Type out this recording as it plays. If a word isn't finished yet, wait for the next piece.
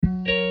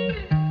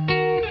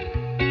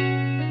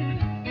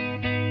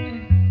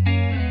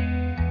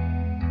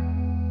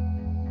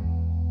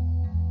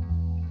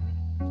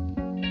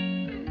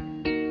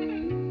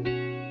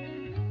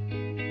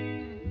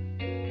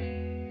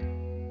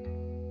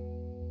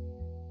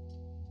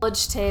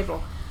Village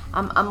Table.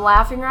 I'm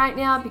laughing right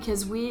now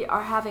because we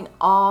are having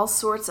all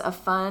sorts of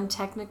fun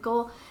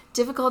technical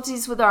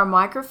difficulties with our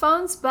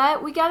microphones,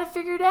 but we got to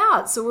figure it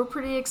out. So we're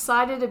pretty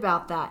excited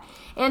about that.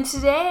 And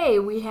today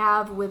we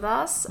have with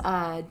us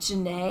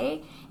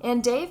Janae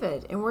and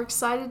David, and we're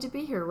excited to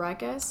be here, right,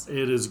 guys?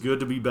 It is good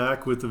to be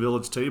back with the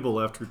Village Table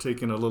after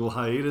taking a little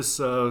hiatus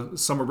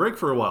summer break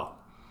for a while.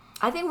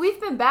 I think we've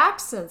been back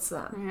since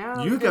then.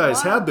 Yeah, You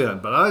guys have been,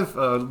 but I've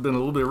been a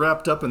little bit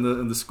wrapped up in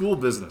the school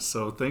business.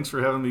 So thanks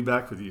for having me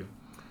back with you.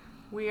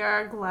 We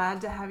are glad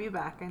to have you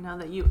back. I know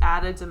that you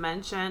add a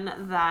dimension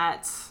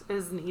that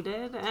is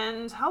needed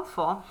and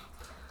helpful.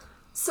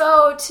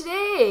 So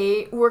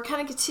today we're kind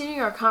of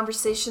continuing our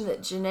conversation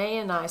that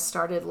Janae and I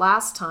started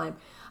last time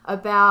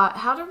about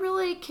how to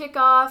really kick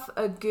off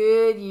a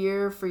good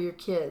year for your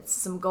kids,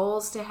 some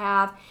goals to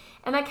have.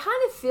 And I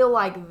kind of feel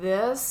like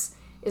this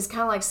is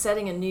kind of like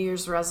setting a New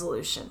Year's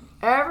resolution.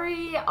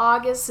 Every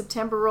August,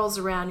 September rolls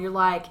around, you're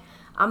like,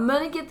 I'm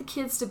going to get the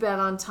kids to bed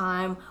on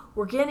time.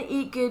 We're going to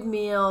eat good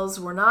meals.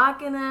 We're not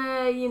going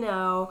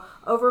to,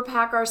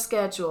 overpack our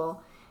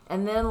schedule.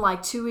 And then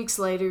like 2 weeks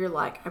later, you're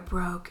like, I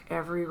broke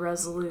every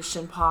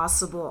resolution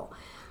possible.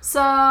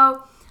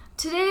 So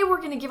today we're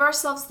going to give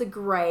ourselves the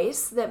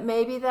grace that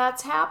maybe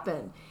that's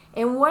happened.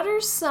 And what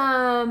are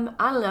some,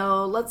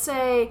 let's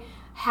say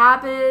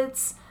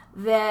habits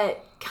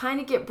that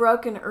kind of get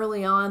broken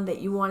early on that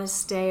you want to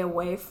stay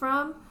away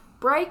from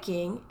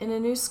breaking in a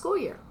new school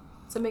year?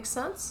 Does that make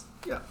sense?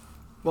 Yeah.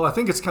 Well, I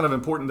think it's kind of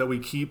important that we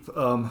keep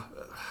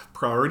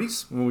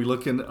priorities when we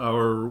look in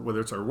whether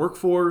it's our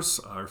workforce,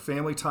 our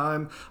family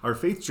time, our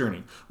faith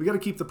journey. We got to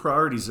keep the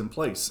priorities in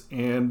place.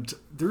 And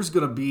there's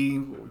going to be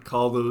what we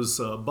call those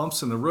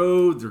bumps in the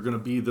road. There are going to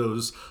be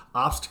those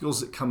obstacles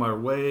that come our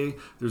way.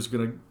 There's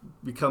going to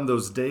become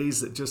those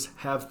days that just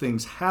have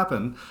things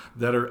happen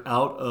that are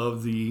out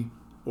of the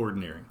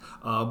ordinary.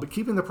 But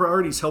keeping the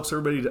priorities helps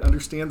everybody to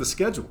understand the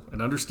schedule and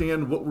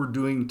understand what we're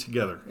doing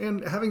together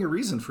and having a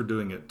reason for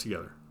doing it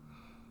together.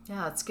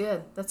 Yeah, that's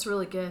good. That's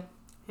really good.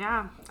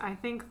 Yeah, I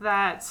think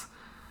that,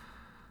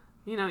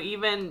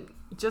 even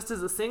just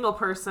as a single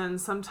person,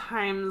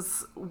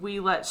 sometimes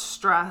we let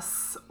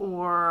stress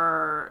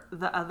or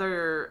the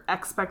other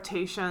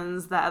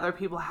expectations that other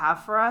people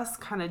have for us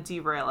kind of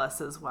derail us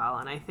as well.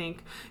 And I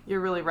think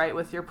you're really right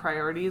with your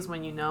priorities.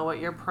 When you know what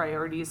your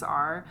priorities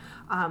are,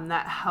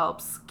 that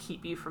helps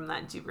keep you from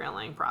that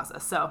derailing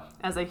process. So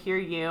as I hear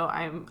you,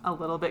 I'm a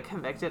little bit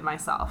convicted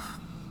myself.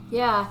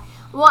 Yeah.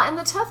 Well, and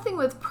the tough thing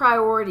with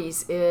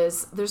priorities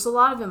is there's a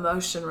lot of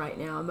emotion right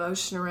now.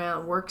 Emotion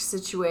around work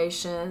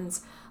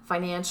situations,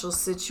 financial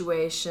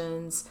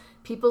situations,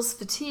 people's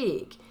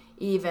fatigue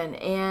even.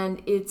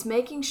 And it's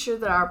making sure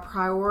that our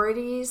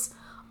priorities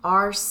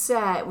are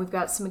set. We've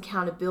got some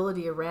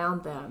accountability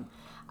around them.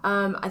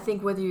 I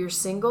think whether you're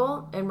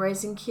single and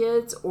raising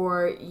kids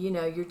or,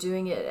 you're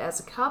doing it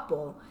as a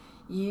couple,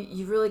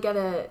 you really got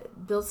to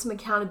build some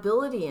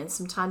accountability and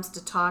sometimes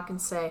to talk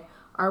and say,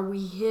 are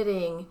we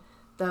hitting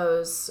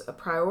those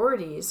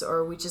priorities, or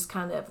are we just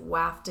kind of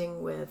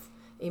wafting with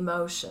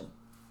emotion?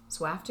 Is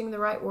wafting the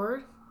right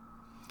word?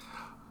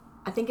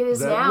 I think it is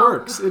that now. That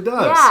works. It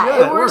does.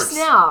 Yeah, it works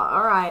now.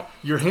 All right.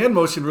 Your hand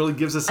motion really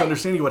gives us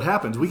understanding what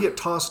happens. We get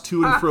tossed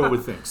to and fro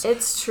with things.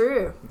 It's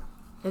true.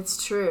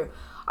 It's true.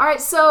 All right,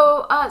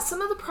 so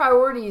some of the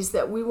priorities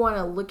that we want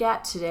to look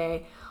at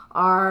today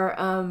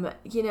are,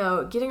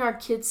 getting our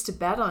kids to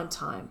bed on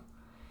time.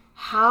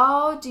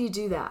 How do you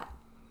do that?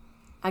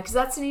 Because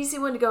that's an easy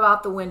one to go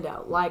out the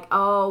window. Like,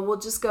 we'll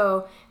just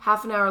go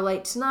half an hour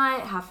late tonight,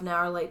 half an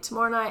hour late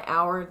tomorrow night,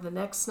 hour the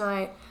next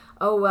night.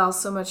 Oh, well,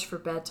 so much for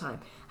bedtime.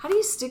 How do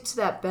you stick to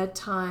that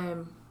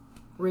bedtime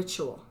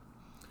ritual?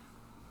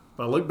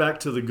 I look back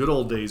to the good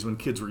old days when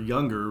kids were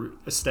younger,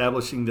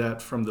 establishing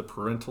that from the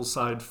parental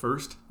side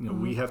first.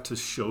 We have to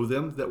show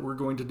them that we're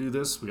going to do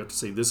this. We have to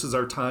say, this is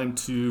our time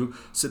to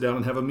sit down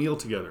and have a meal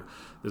together.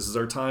 This is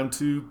our time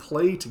to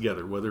play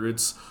together, whether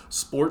it's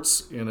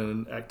sports in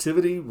an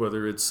activity,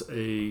 whether it's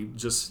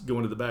just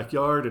going to the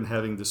backyard and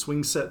having the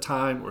swing set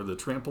time or the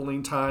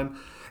trampoline time,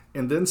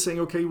 and then saying,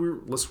 okay,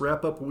 let's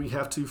wrap up what we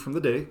have to from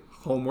the day,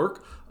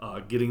 homework,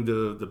 getting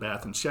the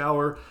bath and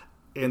shower,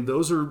 and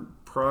those are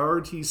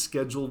priority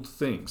scheduled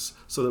things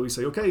so that we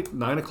say, okay,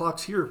 9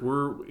 o'clock's here.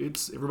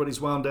 Everybody's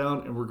wound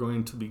down and we're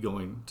going to be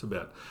going to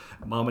bed.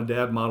 Mom and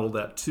dad model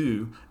that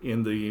too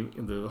in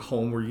the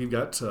home where you've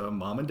got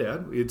mom and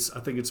dad. I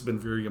think it's been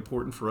very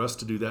important for us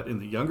to do that in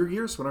the younger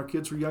years when our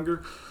kids were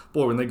younger.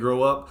 Boy, when they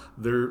grow up,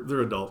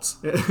 they're adults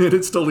and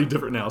it's totally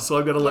different now. So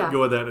I've got to let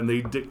go of that, and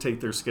they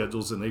dictate their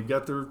schedules and they've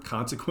got their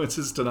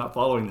consequences to not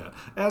following that,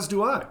 as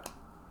do I.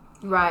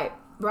 Right.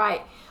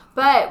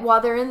 But while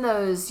they're in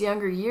those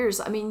younger years,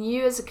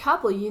 you as a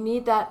couple, you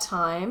need that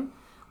time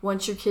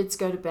once your kids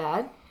go to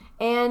bed.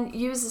 And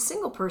you as a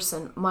single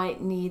person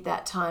might need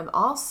that time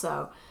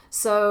also.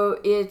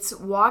 So it's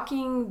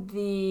walking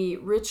the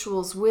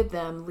rituals with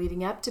them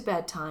leading up to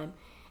bedtime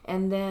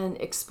and then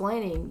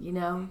explaining,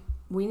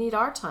 we need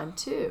our time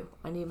too.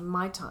 I need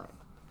my time.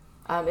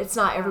 It's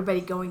not everybody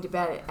going to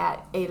bed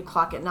at 8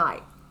 o'clock at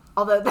night.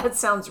 Although that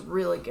sounds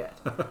really good.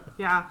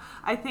 Yeah.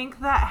 I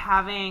think that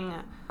having,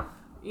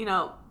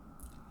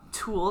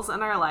 tools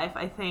in our life,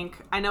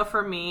 I know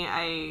for me,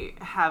 I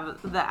have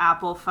the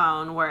Apple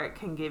phone where it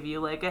can give you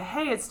like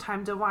hey, it's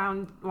time to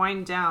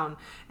wind down.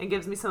 It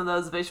gives me some of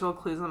those visual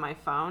clues on my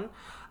phone.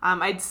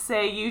 I'd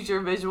say use your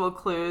visual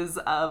clues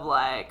of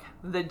like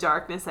the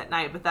darkness at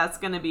night, but that's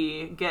going to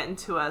be getting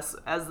to us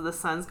as the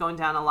sun's going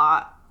down a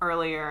lot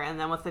earlier, and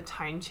then with the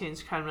time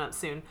change coming up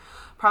soon,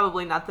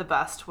 probably not the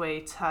best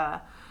way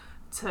to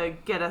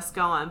get us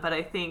going. But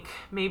I think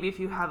maybe if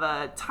you have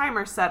a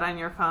timer set on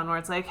your phone where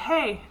it's like,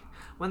 hey,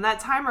 when that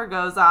timer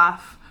goes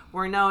off,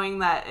 we're knowing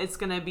that it's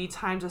going to be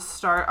time to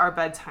start our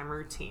bedtime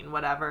routine,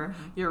 whatever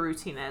your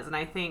routine is. And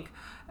I think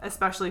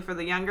especially for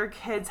the younger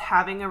kids,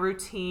 having a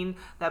routine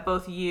that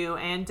both you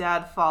and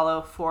dad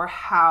follow for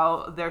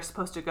how they're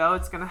supposed to go,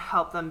 it's going to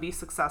help them be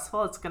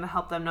successful. It's going to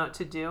help them know what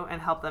to do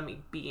and help them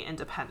be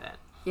independent.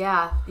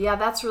 Yeah,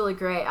 that's really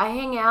great. I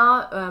hang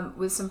out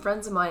with some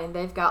friends of mine, and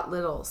they've got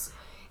littles.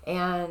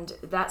 And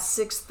that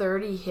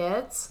 6:30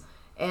 hits,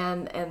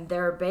 and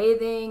they're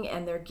bathing,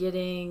 and they're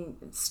getting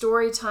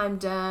story time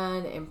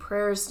done and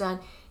prayers done.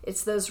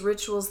 It's those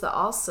rituals that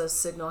also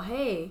signal,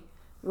 hey,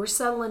 we're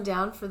settling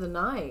down for the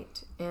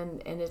night,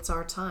 and it's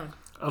our time.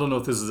 I don't know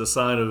if this is a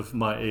sign of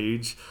my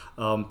age.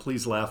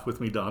 Please laugh with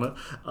me, Donna.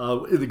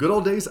 In the good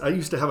old days, I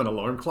used to have an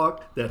alarm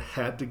clock that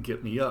had to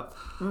get me up.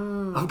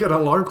 I've got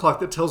an alarm clock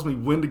that tells me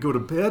when to go to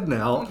bed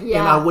now, and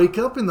I wake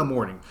up in the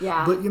morning.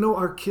 Yeah. But,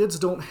 our kids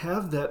don't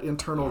have that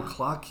internal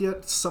clock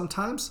yet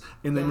sometimes,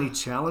 and they may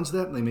challenge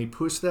that, and they may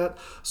push that.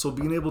 So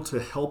being able to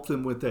help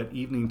them with that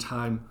evening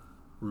time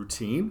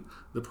routine,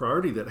 the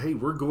priority that, hey,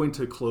 we're going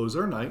to close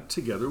our night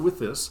together with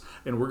this,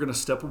 and we're going to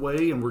step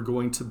away, and we're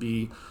going to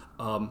be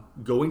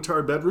going to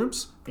our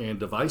bedrooms, and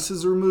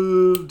devices are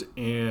moved,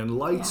 and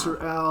lights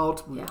are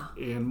out,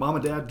 and mom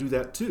and dad do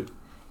that too.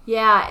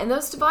 Yeah, and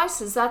those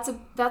devices, that's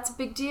a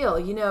big deal.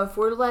 If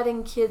we're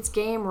letting kids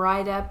game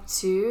right up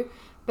to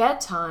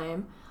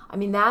bedtime, I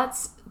mean,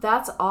 that's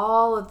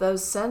all of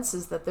those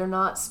senses that they're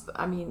not,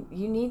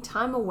 you need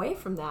time away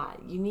from that.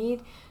 You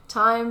need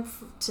time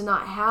to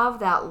not have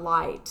that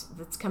light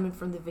that's coming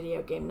from the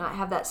video game, not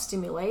have that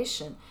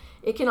stimulation.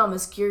 It can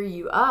almost gear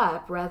you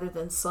up rather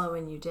than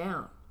slowing you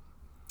down.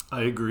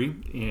 I agree,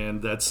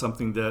 and that's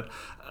something that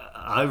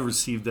I've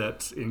received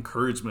that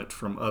encouragement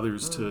from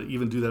others to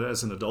even do that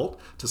as an adult,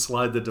 to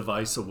slide the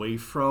device away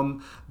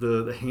from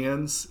the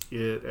hands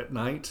at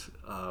night,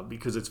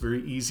 because it's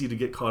very easy to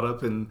get caught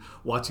up in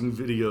watching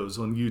videos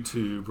on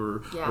YouTube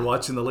or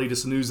watching the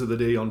latest news of the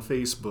day on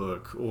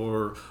Facebook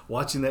or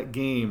watching that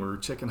game or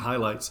checking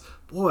highlights.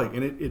 Boy,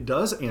 and it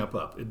does amp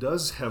up. It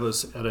does have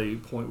us at a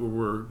point where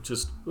we're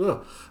just,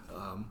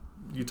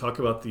 you talk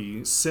about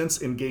the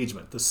sense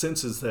engagement, the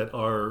senses that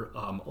are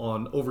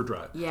on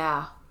overdrive.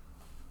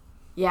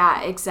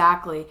 Yeah,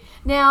 exactly.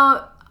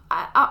 Now,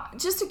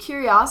 just a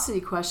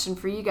curiosity question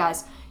for you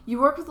guys. You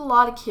work with a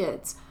lot of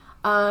kids,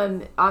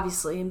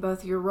 obviously, in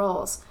both your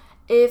roles.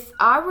 If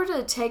I were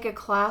to take a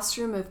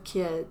classroom of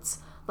kids,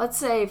 let's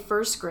say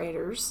first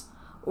graders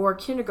or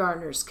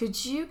kindergartners,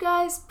 could you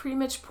guys pretty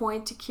much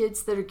point to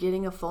kids that are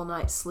getting a full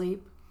night's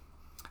sleep?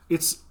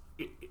 It's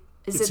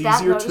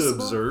easier to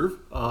observe,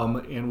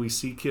 and we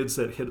see kids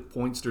that hit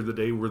points during the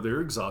day where they're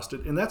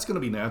exhausted, and that's going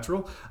to be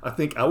natural. I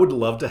think I would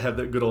love to have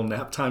that good old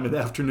nap time in the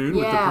afternoon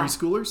with the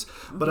preschoolers,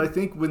 but I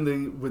think when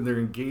their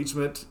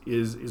engagement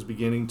is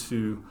beginning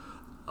to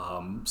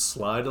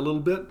slide a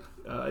little bit,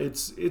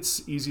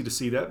 it's easy to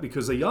see that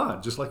because they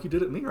yawn, just like you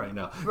did at me right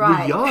now.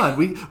 Right. We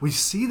yawn. We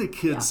see the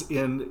kids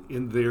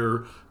in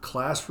their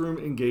classroom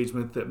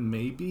engagement that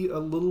may be a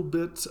little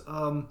bit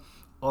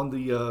on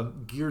the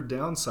geared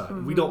down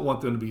side. We don't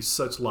want them to be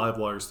such live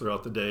wires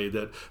throughout the day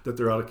that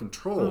they're out of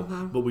control,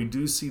 but we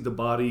do see the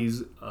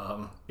body's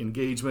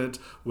engagement,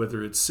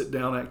 whether it's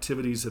sit-down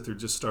activities that they're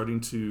just starting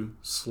to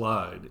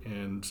slide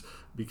and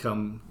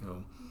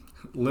become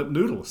limp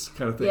noodles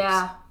kind of things.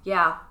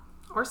 Yeah.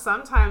 Or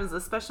sometimes,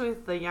 especially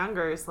with the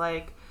youngers,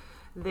 like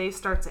they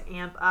start to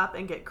amp up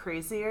and get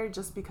crazier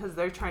just because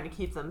they're trying to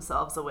keep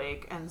themselves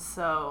awake. And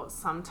so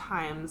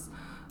sometimes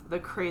the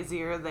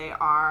crazier they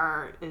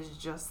are is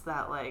just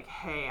that, like,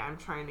 hey, I'm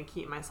trying to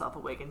keep myself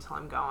awake until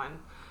I'm going.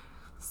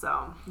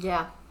 So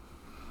yeah,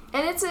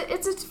 and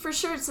it's for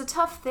sure it's a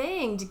tough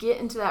thing to get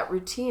into that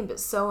routine, but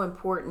so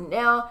important.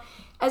 Now,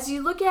 as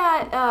you look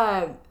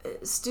at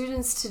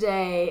students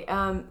today,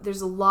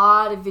 there's a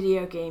lot of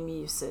video game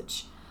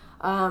usage,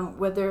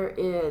 whether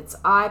it's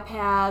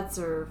iPads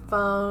or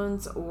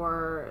phones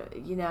or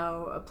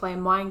playing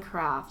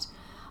Minecraft.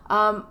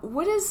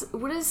 What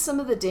is some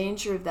of the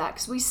danger of that?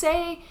 Because we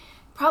say,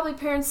 probably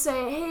parents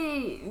say,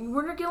 hey,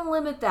 we're not going to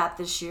limit that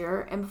this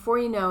year. And before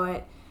you know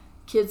it,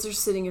 kids are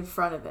sitting in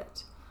front of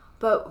it.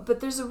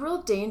 But there's a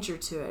real danger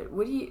to it.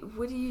 What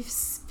do you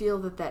feel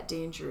that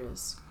danger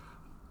is?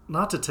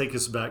 Not to take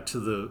us back to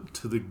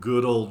the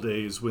good old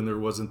days when there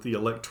wasn't the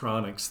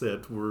electronics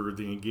that were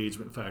the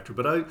engagement factor.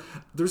 But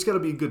there's got to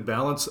be a good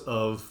balance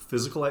of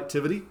physical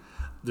activity.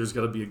 There's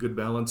got to be a good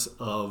balance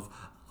of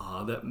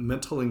that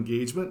mental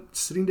engagement,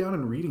 sitting down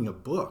and reading a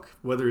book,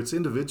 whether it's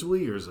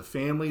individually or as a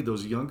family,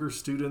 those younger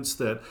students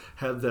that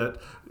have that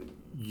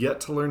yet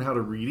to learn how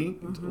to read,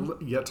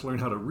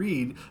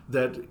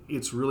 that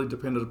it's really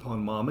dependent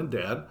upon mom and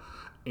dad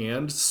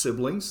and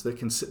siblings that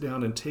can sit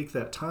down and take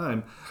that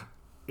time,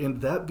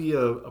 and that be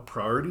a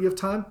priority of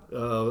time,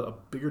 a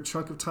bigger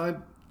chunk of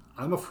time.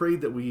 I'm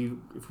afraid that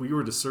if we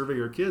were to survey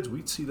our kids,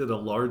 we'd see that a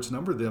large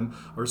number of them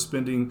are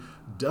spending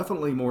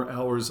definitely more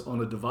hours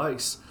on a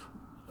device,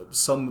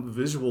 some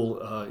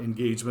visual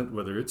engagement,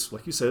 whether it's,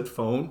 like you said,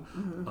 phone,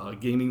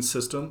 gaming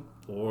system,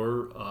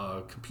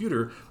 or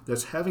computer,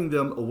 that's having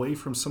them away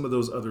from some of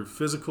those other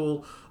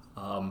physical,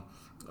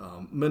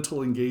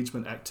 mental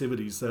engagement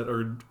activities that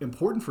are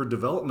important for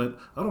development.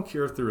 I don't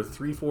care if they're a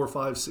 3, 4,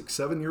 5, 6,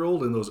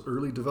 7-year-old in those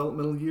early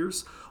developmental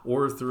years,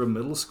 or if they're a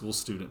middle school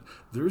student.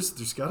 There's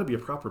got to be a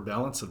proper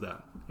balance of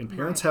that, and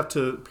parents have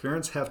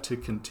to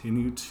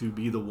continue to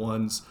be the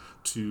ones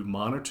to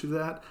monitor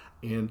that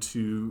and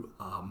to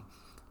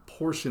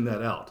portion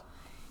that out.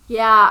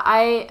 Yeah,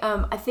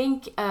 I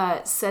think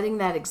setting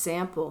that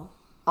example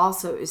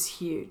also is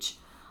huge.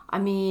 I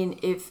mean,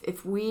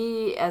 if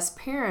we as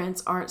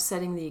parents aren't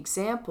setting the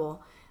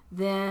example,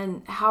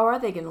 then how are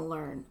they going to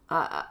learn?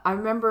 I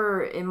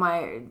remember in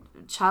my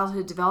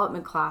childhood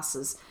development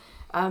classes,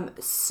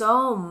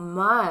 so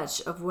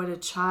much of what a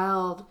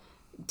child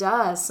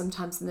does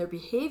sometimes in their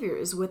behavior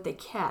is what they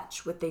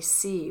catch, what they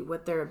see,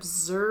 what they're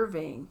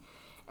observing,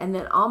 and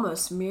then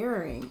almost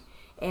mirroring.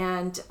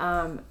 And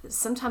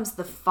sometimes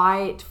the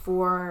fight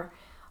for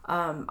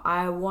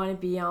I want to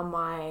be on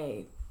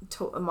my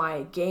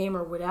game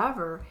or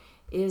whatever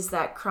is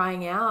that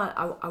crying out,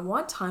 I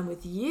want time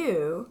with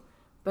you,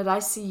 but I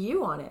see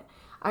you on it.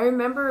 I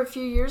remember a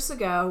few years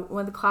ago,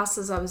 one of the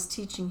classes I was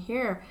teaching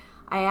here,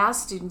 I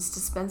asked students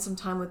to spend some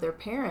time with their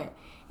parent.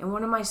 And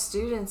one of my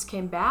students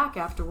came back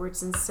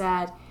afterwards and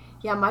said,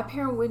 yeah, my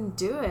parent wouldn't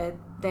do it.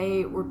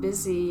 They were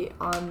busy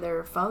on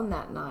their phone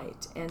that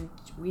night, and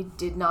we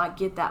did not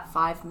get that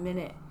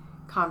 5-minute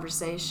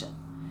conversation.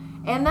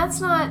 And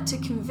that's not to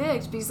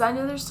convict, because I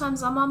know there's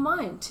times I'm on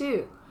mine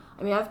too.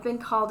 I mean, I've been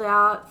called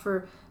out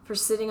for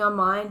sitting on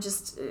mine,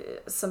 just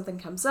something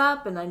comes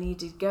up and I need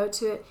to go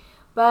to it.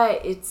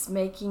 But it's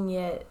making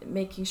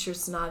sure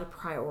it's not a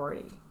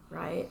priority,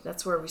 right?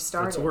 That's where we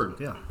started. That's a word,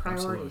 yeah.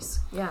 Priorities,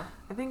 absolutely. yeah.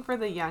 I think for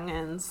the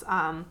youngins,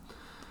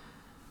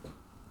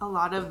 a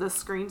lot of the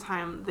screen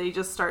time, they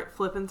just start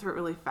flipping through it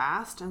really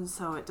fast, and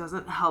so it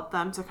doesn't help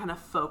them to kind of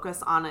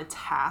focus on a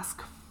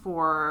task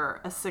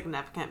for a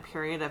significant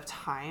period of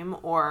time.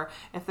 Or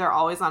if they're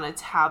always on a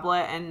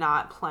tablet and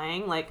not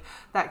playing, like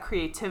that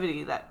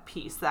creativity, that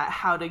piece, that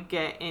how to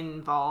get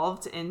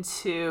involved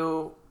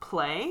into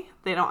play,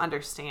 they don't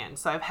understand.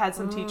 So I've had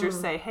some teachers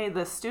say, hey,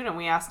 this student,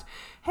 we asked,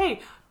 hey,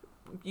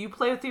 you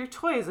play with your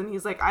toys? And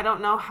he's like, I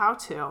don't know how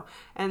to.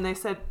 And they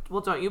said,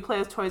 well, don't you play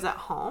with toys at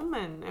home?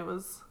 And it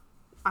was,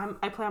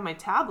 I play on my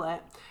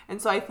tablet.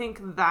 And so I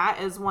think that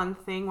is one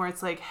thing where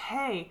it's like,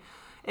 hey,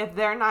 if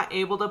they're not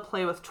able to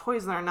play with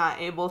toys, they're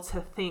not able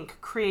to think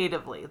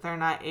creatively. They're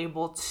not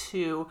able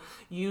to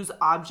use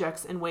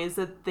objects in ways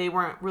that they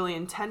weren't really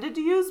intended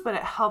to use, but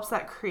it helps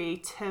that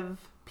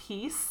creative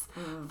piece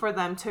for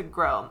them to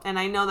grow. And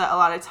I know that a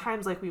lot of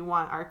times, like, we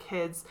want our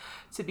kids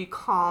to be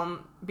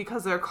calm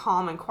because they're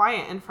calm and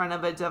quiet in front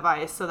of a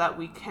device so that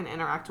we can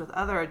interact with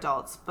other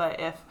adults. But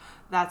if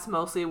that's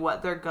mostly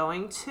what they're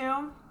going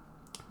to,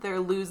 they're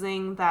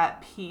losing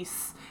that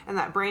piece and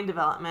that brain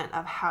development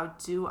of how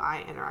do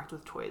I interact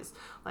with toys?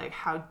 Like,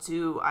 how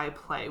do I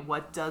play?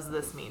 What does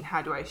this mean?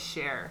 How do I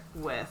share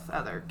with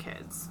other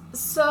kids?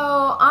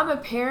 So I'm a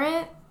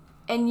parent,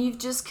 and you've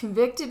just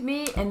convicted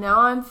me, and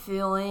now I'm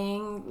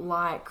feeling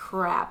like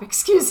crap.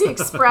 Excuse the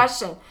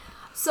expression.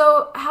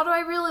 So how do I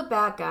reel it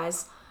back,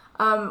 guys?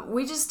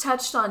 We just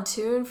touched on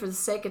two, and for the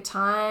sake of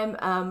time,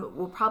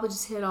 we'll probably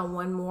just hit on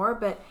one more.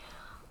 But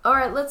all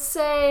right, let's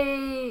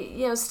say,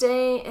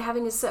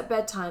 having a set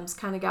bedtime's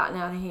kind of gotten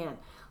out of hand.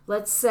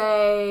 Let's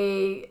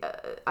say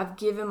I've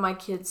given my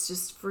kids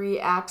just free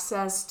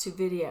access to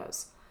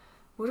videos.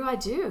 What do I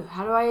do?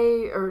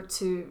 Or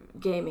to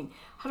gaming.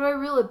 How do I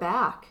reel it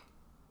back?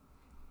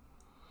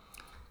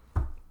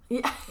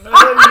 Yeah. Both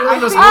of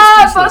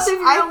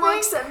you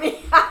looks at me.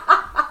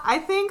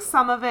 I think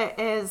some of it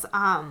is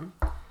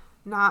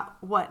not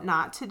what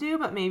not to do,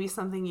 but maybe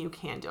something you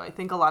can do. I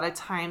think a lot of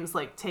times,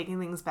 like, taking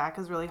things back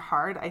is really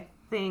hard. I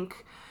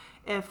think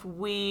if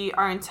we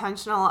are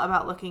intentional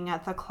about looking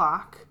at the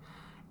clock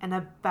and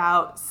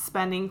about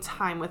spending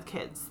time with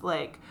kids,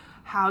 like,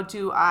 how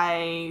do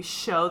I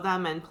show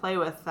them and play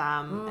with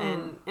them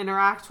and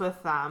interact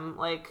with them?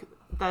 Like,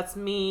 that's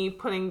me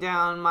putting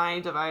down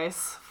my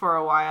device for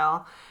a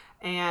while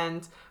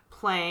and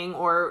playing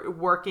or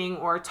working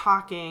or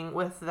talking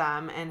with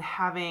them and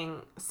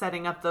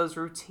setting up those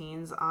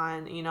routines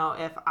on,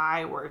 if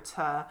I were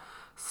to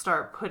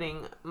start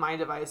putting my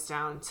device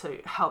down to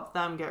help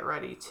them get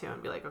ready to,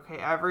 and be like,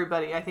 okay,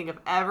 I think if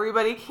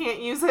everybody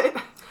can't use it,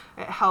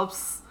 it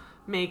helps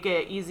make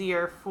it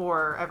easier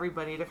for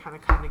everybody to kind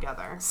of come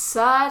together.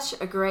 Such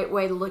a great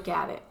way to look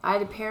at it. I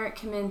had a parent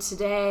come in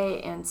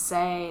today and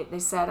they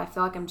said, I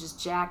feel like I'm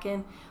just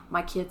jacking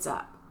my kids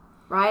up,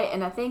 right?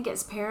 And I think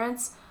as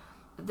parents,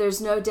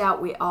 there's no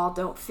doubt we all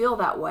don't feel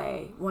that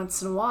way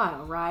once in a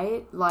while,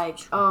 right? Like,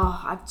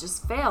 oh, I've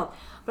just failed.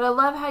 But I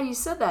love how you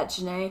said that,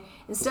 Janae.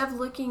 Instead of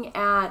looking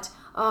at,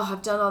 oh,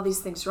 I've done all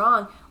these things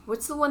wrong,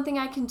 what's the one thing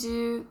I can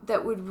do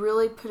that would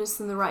really put us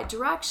in the right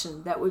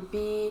direction, that would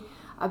be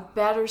a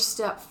better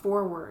step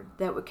forward,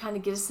 that would kind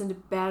of get us into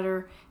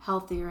better,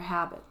 healthier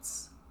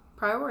habits,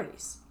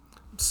 priorities?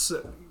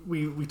 So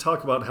we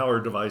talk about how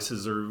our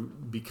devices are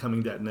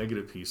becoming that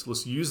negative piece.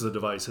 Let's use the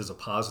device as a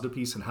positive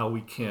piece and how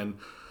we can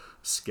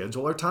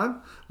schedule our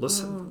time.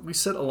 We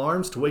set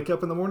alarms to wake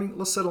up in the morning.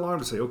 Let's set alarm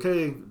to say,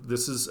 okay,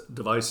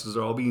 devices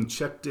are all being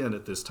checked in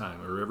at this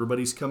time, or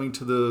everybody's coming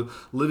to the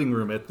living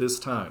room at this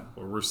time,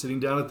 or we're sitting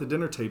down at the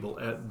dinner table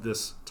at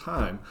this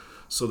time,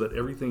 so that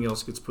everything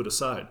else gets put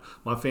aside.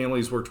 My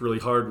family's worked really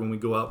hard when we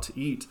go out to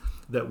eat,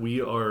 that we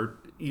are,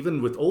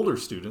 even with older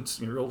students,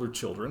 your older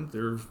children,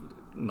 they're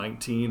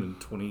 19 and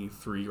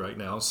 23 right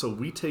now, so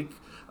we take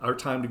our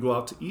time to go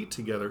out to eat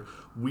together.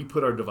 We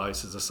put our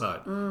devices aside.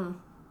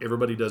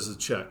 Everybody does a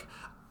check.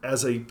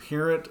 As a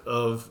parent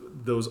of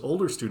those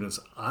older students,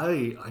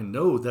 I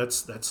know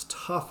that's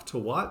tough to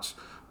watch.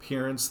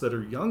 Parents that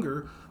are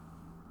younger,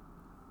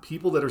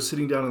 people that are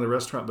sitting down in the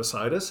restaurant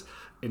beside us,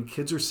 and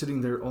kids are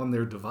sitting there on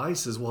their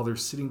devices while they're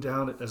sitting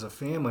down as a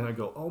family. And I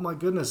go, oh my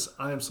goodness,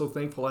 I am so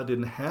thankful I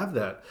didn't have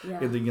that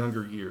in the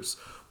younger years.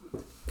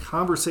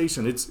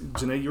 Conversation.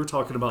 Janae, you're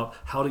talking about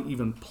how to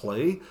even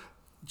play.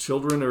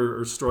 Children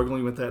are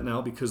struggling with that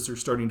now because they're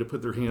starting to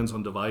put their hands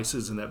on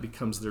devices, and that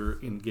becomes their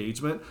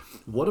engagement.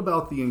 What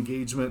about the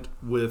engagement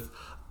with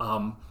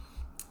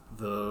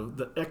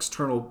the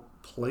external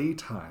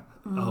playtime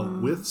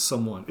with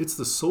someone? It's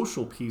the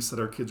social piece that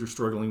our kids are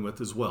struggling with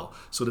as well.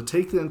 So to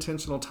take the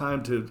intentional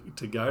time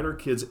to guide our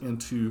kids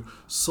into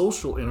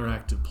social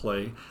interactive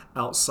play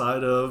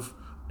outside of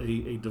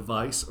a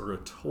device or a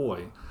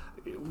toy,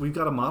 we've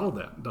got to model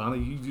that. Donna,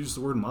 you used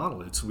the word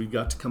model. We've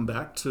got to come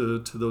back to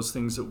those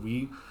things that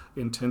we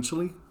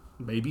intentionally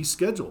maybe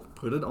schedule,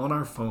 put it on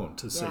our phone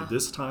to say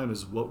this time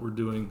is what we're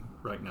doing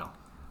right now.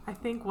 I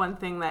think one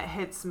thing that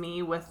hits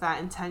me with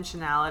that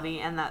intentionality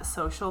and that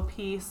social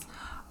piece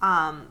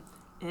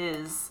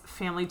is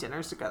family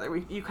dinners together.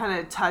 You kind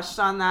of touched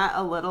on that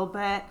a little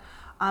bit,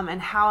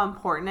 and how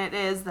important it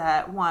is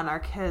that, one, our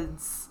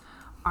kids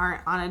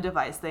aren't on a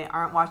device. They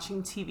aren't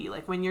watching TV.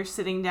 Like when you're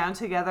sitting down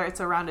together, it's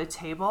around a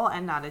table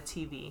and not a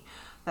TV.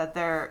 That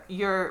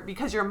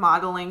because you're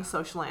modeling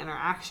social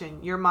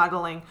interaction, you're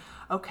modeling,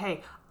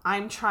 okay,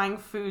 I'm trying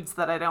foods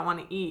that I don't want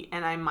to eat,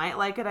 and I might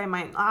like it, I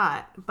might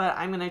not, but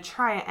I'm going to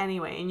try it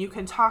anyway. And you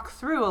can talk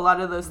through a lot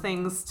of those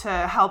things to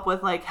help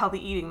with like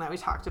healthy eating that we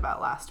talked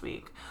about last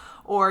week.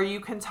 Or you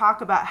can talk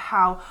about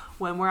how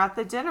when we're at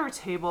the dinner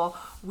table,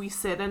 we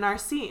sit in our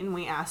seat and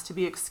we ask to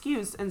be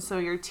excused. And so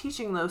you're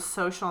teaching those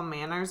social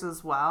manners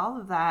as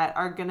well that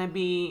are going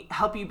to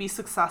help you be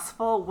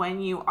successful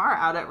when you are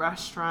out at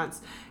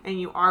restaurants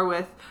and you are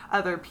with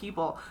other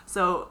people.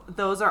 So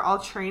those are all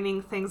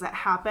training things that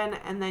happen.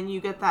 And then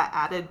you get that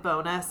added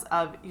bonus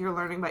of you're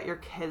learning about your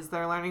kids.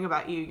 They're learning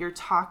about you. You're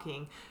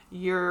talking.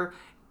 You're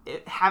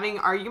having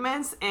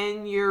arguments,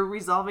 and you're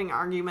resolving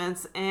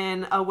arguments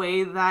in a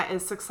way that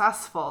is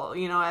successful,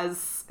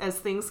 as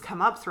things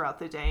come up throughout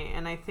the day.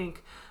 And I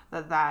think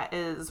that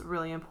is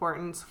really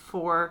important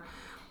for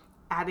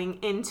adding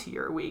into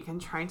your week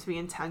and trying to be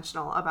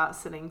intentional about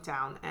sitting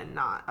down and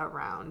not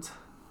around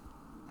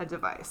a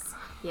device.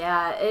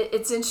 Yeah,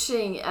 it's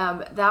interesting.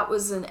 That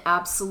was an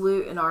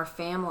absolute in our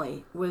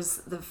family,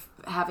 was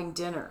having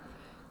dinner.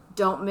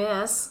 Don't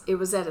miss. It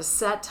was at a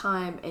set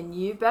time, and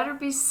you better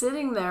be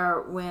sitting there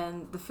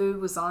when the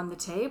food was on the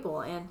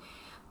table.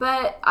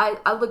 But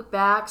I look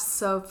back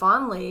so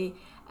fondly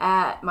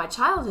at my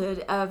childhood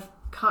of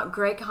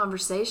great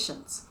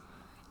conversations,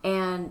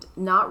 and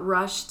not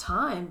rushed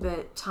time,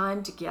 but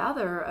time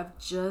together of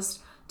just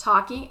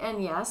talking,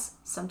 and yes,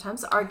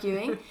 sometimes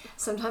arguing,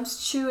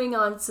 sometimes chewing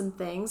on some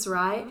things,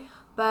 right?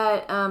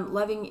 But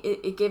loving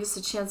it gave us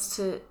a chance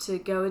to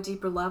go a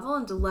deeper level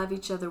and to love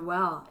each other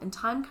well. And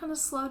time kind of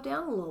slowed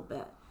down a little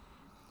bit.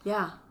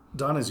 Yeah.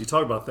 Donna, as you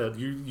talk about that,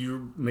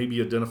 you may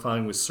be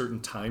identifying with certain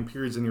time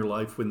periods in your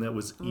life when that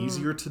was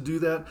easier to do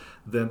that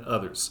than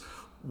others.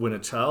 When a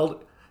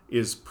child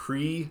is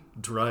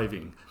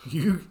pre-driving,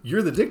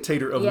 you're the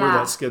dictator of where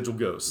that schedule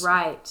goes.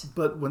 Right.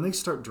 But when they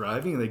start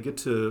driving and they get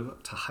to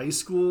high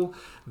school,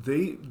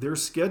 their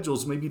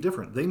schedules may be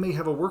different. They may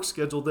have a work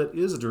schedule that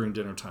is during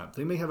dinner time.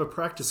 They may have a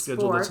practice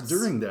schedule that's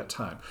during that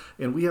time.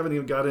 And we haven't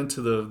even got into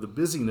the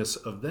busyness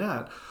of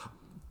that.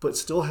 But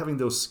still having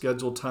those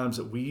scheduled times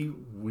that we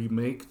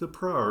make the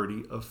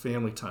priority of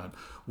family time.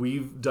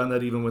 We've done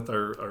that even with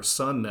our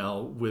son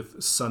now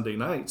with Sunday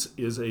nights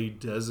is a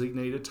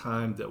designated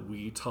time that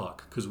we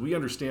talk, because we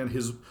understand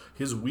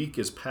his week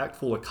is packed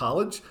full of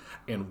college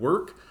and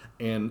work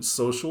and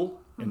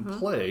social and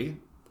play.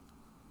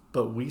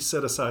 but we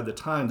set aside the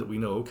time that we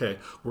know, okay,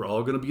 we're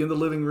all going to be in the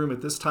living room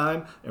at this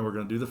time, and we're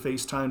going to do the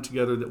FaceTime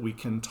together that we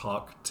can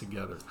talk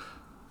together.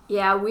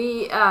 Yeah,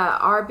 we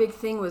our big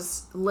thing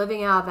was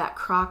living out of that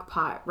crock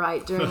pot,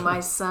 right? During my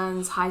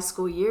son's high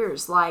school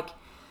years, like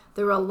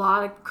there were a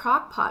lot of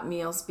crock pot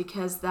meals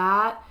because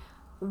that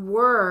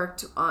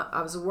worked.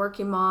 I was a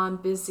working mom,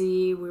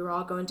 busy. We were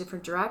all going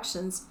different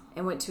directions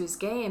and went to his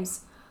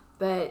games,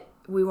 but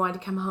we wanted to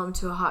come home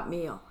to a hot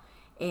meal,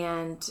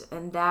 and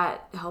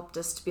that helped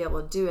us to be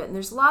able to do it. And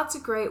there's lots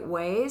of great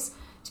ways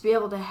to be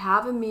able to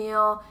have a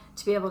meal,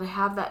 to be able to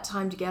have that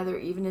time together,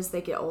 even as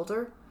they get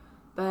older.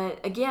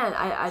 But again,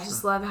 I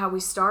just love how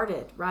we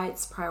started, right?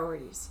 It's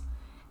priorities.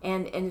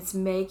 And it's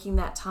making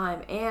that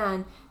time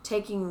and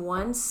taking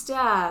one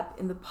step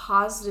in the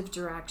positive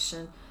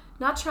direction,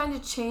 not trying to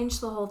change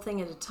the whole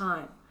thing at a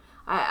time.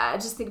 I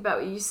just think about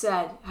what you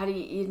said. How do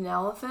you eat an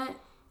elephant?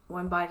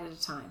 One bite at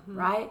a time,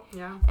 right?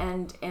 Yeah.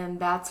 And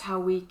that's how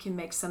we can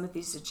make some of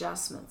these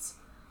adjustments.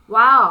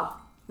 Wow.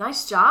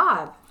 Nice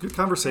job. Good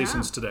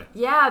conversations today.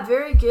 Yeah,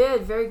 very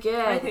good, very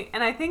good.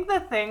 I think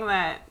the thing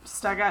that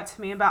stuck out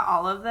to me about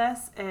all of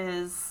this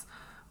is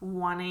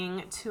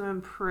wanting to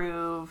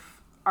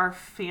improve our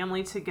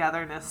family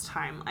togetherness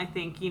time. I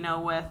think,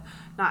 with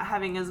not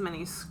having as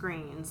many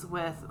screens,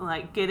 with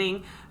like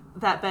getting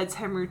that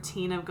bedtime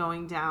routine of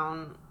going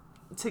down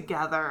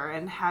together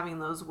and having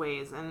those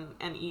ways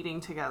and eating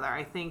together.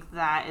 I think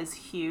that is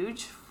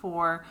huge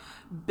for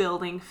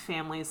building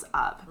families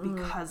up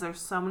because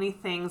there's so many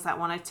things that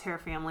want to tear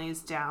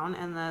families down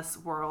in this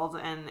world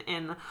and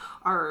in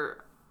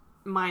our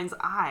mind's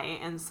eye.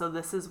 And so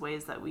this is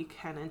ways that we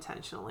can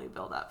intentionally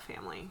build up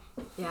family.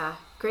 Yeah,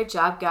 great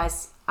job,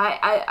 guys.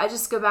 I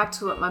just go back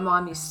to what my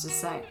mom used to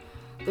say.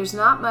 There's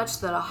not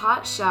much that a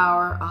hot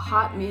shower, a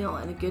hot meal,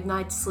 and a good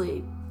night's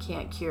sleep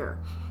can't cure.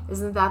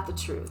 Isn't that the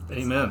truth?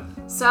 Amen.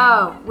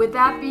 So, with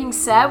that being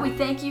said, we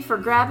thank you for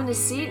grabbing a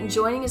seat and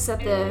joining us at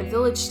the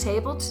Village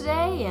Table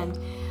today. And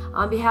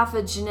on behalf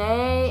of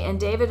Janae and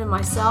David and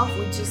myself,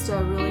 we just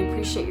really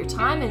appreciate your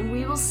time. And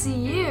we will see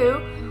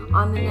you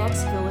on the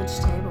next Village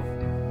Table.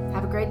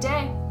 Have a great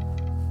day.